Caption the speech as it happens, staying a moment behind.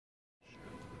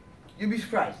You'll be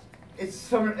surprised.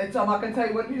 I'm not going to tell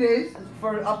you what it is. It's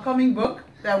for an upcoming book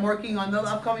that I'm working on, another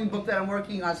upcoming book that I'm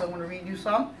working on, so I'm going to read you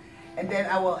some. And then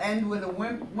I will end with a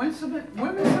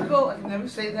whimsical, I can never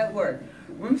say that word,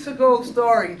 whimsical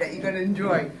story that you're going to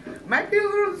enjoy. Might be a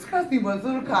little disgusting, but it's a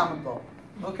little comical.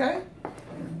 Okay?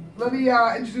 Let me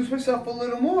introduce myself a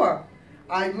little more.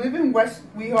 I live in West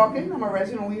Weehawken. I'm a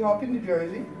resident of Weehawken, New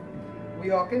Jersey.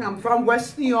 Weehawken. I'm from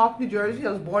West New York, New Jersey.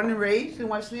 I was born and raised in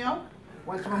West New York.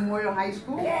 Went to Memorial High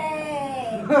School.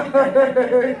 Yay!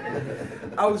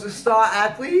 I was a star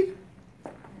athlete,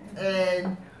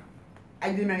 and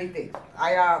I did many things.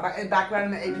 My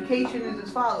background in education is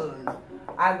as follows.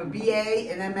 I have a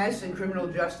BA and MS in criminal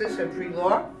justice and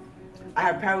pre-law. I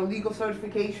have paralegal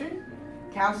certification,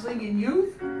 counseling in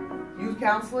youth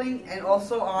counseling, and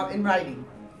also in writing.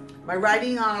 My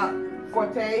writing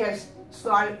forte has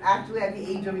started actually at the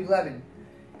age of 11.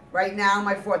 Right now,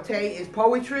 my forte is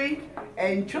poetry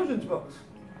and children's books,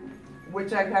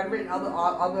 which I have written on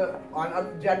other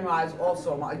genres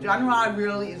also. My genre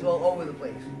really is all over the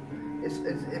place. It's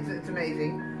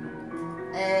amazing.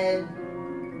 And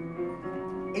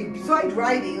besides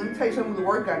writing, let me tell you some of the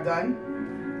work I've done.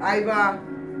 I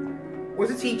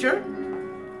was a teacher.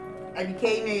 I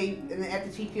became after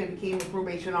teaching, I became a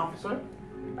probation officer.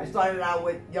 I started out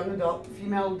with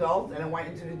female adults, and I went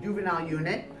into the juvenile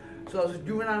unit. So I was a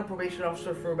juvenile probation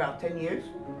officer for about 10 years.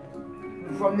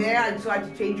 From there, I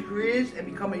decided to change careers and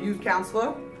become a youth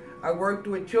counselor. I worked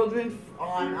with children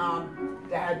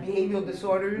that had behavioral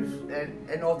disorders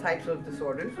and all types of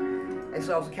disorders. And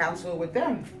so I was a counselor with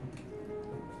them.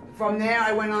 From there,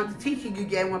 I went on to teaching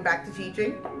again, went back to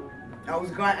teaching.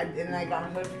 And I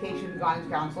got my certification in guidance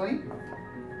counseling,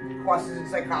 courses in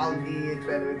psychology,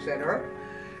 etc., etc.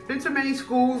 Been to many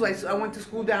schools. I went to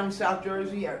school down in South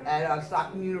Jersey at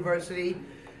Stockton University.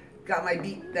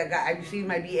 I received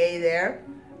my BA there.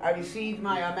 I received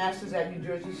my master's at New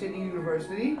Jersey City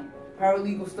University.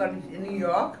 Paralegal studies in New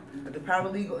York at the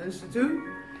Paralegal Institute.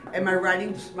 And my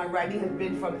writing has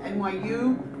been from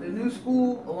NYU, the New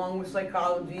School, along with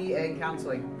psychology and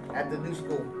counseling at the New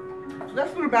School. So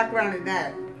that's a little background in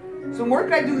that. Some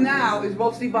work I do now is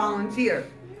mostly volunteer.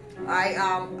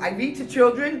 I read to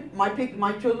children, my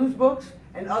children's books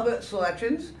and other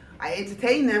selections. I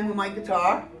entertain them with my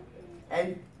guitar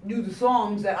and do the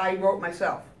songs that I wrote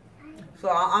myself. So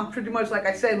I'm pretty much, like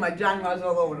I said, my genre is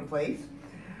all over the place.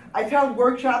 I've held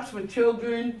workshops for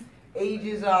children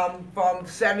ages from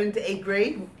 7th to 8th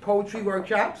grade, poetry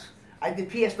workshops. I did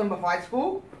PS number 5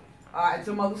 school and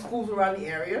some other schools around the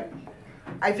area.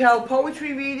 I've held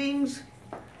poetry readings,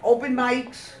 open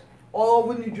mics, all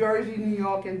over New Jersey, New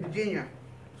York, and Virginia.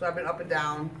 So I've been up and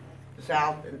down the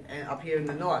South and up here in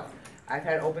the North. I've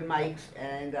had open mics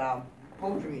and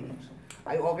poetry readings.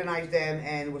 I organized them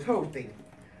and was hosting.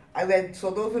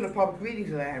 So those are the public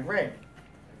readings that I have read.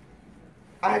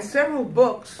 I had several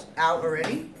books out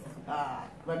already.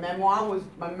 My memoir was,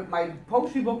 my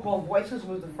poetry book called Voices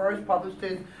was the first, published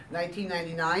in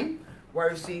 1999, where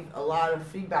I received a lot of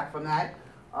feedback from that.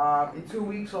 In 2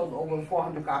 weeks, sold over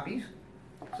 400 copies.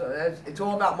 So it's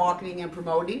all about marketing and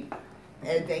promoting.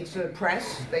 And thanks to the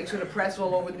press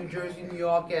all over New Jersey, New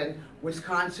York, and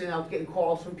Wisconsin. I was getting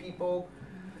calls from people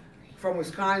from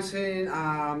Wisconsin,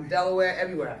 Delaware,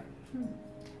 everywhere.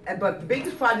 But the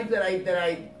biggest project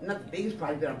not the biggest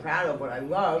project that I'm proud of, but I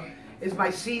love, is my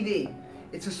CD.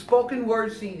 It's a spoken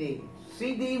word CD.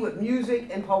 CD with music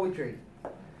and poetry.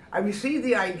 I received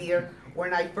the idea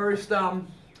when I first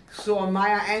saw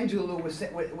Maya Angelou with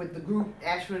the group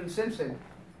Ashford and Simpson.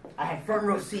 I had front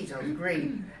row seats. That was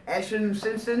great. Ashford and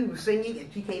Simpson was singing,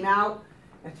 and she came out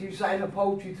and she recited her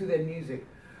poetry to their music.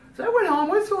 So I went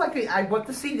home. I bought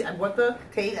the CD. I bought the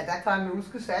tape. At that time, it was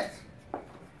cassettes.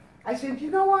 I said, you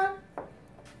know what?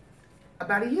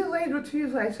 About a year later, or 2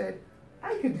 years later, I said,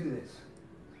 I could do this.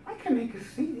 I can make a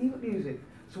CD with music.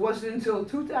 So it wasn't until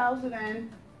 2000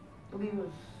 and, I believe it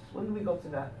was, when did we go to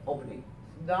that opening?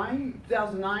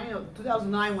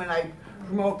 2009 when I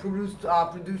produced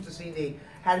the CD.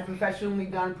 Had it professionally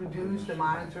done, produced and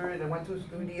monitored, and went to a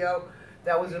studio.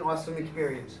 That was an awesome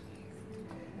experience.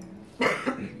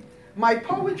 My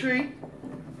poetry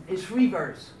is free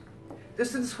verse.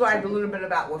 Just to describe a little bit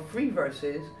about what free verse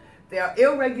is, they are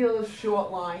irregular short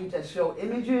lines that show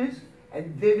images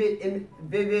and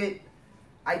vivid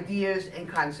ideas and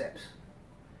concepts.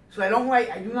 So I'm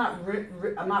not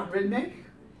rhythmic.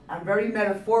 I'm very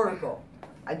metaphorical.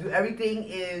 I do everything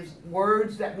is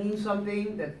words that mean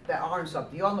something that aren't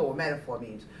something. You all know what metaphor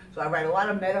means. So I write a lot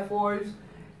of metaphors.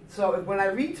 So when I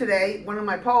read today one of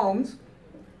my poems,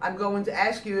 I'm going to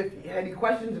ask you if you have any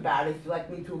questions about it, if you'd like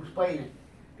me to explain it.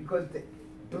 Because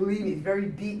believe me, it's very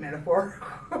deep metaphor.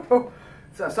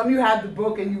 So some of you have the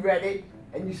book and you read it,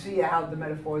 and you see how the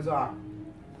metaphors are.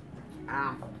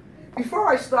 Before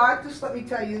I start, just let me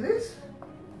tell you this.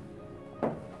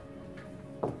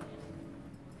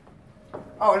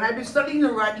 Oh, and I've been studying the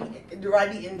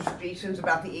writing industry since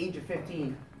about the age of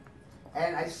 15.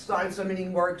 And I started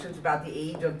submitting work since about the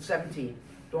age of 17.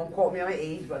 Don't quote me on my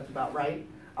age, but it's about right.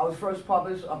 I was first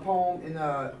published a poem in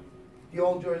the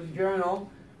Old Jersey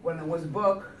Journal when it was a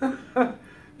book,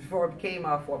 before it became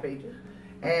 4 pages.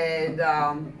 And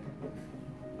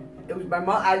it was my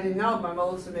mother. I didn't know. My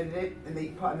mother submitted it, and they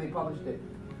published it.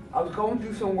 I was going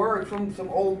through some work from some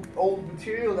old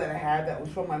material that I had that was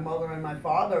from my mother and my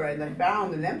father, and I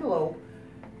found an envelope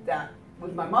that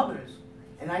was my mother's,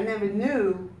 and I never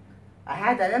knew I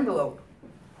had that envelope.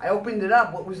 I opened it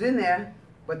up. What was in there?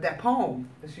 But that poem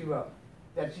that she wrote,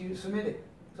 that she submitted.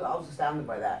 So I was astounded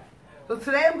by that. So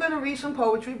today I'm going to read some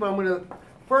poetry, but I'm going to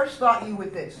first start you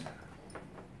with this.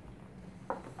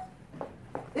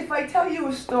 If I tell you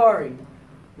a story,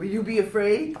 will you be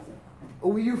afraid?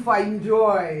 Or will you find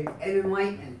joy and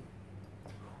enlightenment?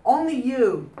 Only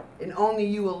you, and only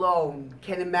you alone,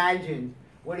 can imagine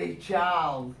what a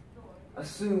child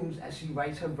assumes as she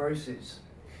writes her verses.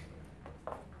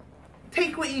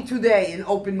 Take with you today an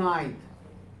open mind.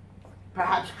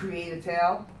 Perhaps create a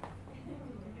tale,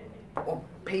 or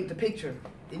paint a picture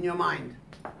in your mind.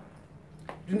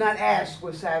 Do not ask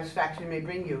what satisfaction may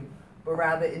bring you, but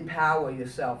rather empower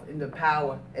yourself in the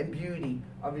power and beauty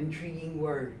of intriguing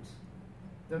words,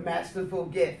 the masterful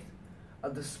gift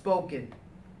of the spoken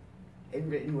and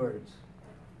written words.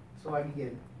 So I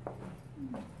begin.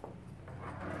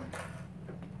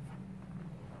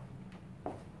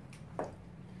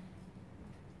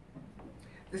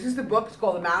 This is the book. It's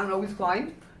called The Mountain Always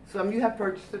Climbed. Some of you have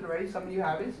purchased it already. Some of you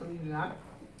haven't. Some of you do not.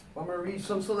 I'm going to read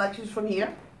some selections from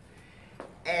here.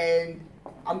 And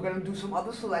I'm going to do some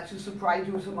other selections, surprise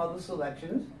you with some other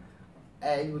selections.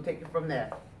 And we'll take it from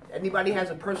there. Anybody has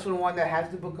a personal one that has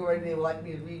the book already they would like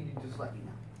me to read, you just let me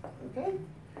know. Okay?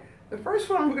 The first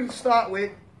one I'm going to start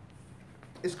with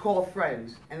is called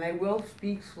Friends. And I will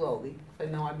speak slowly. I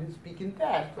know I've been speaking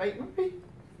fast, right, Marie?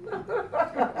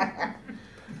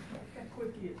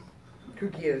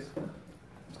 Quick ears.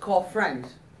 It's called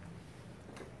Friends.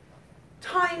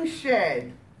 Time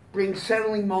shed brings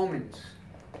settling moments,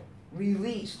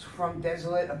 released from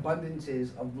desolate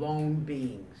abundances of lone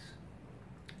beings.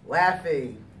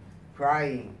 Laughing,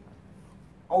 crying,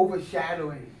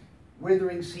 overshadowing,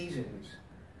 withering seasons,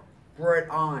 brought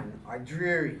on are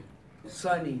dreary,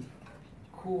 sunny,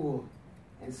 cool,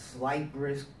 and slight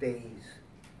brisk days.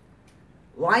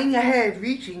 Lying ahead,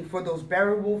 reaching for those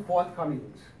bearable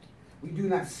forthcomings, we do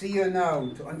not see or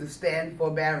know to understand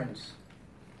forbearance.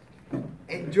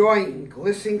 Enjoying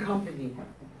glistening company,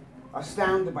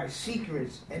 astounded by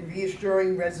secrets and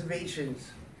reassuring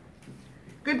reservations.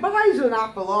 Goodbyes are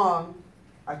not for long,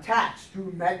 attached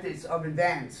through methods of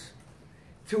advance,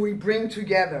 till we bring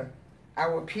together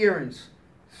our appearance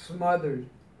smothered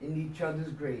in each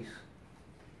other's grace.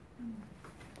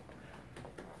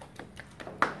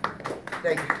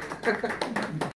 Thank you.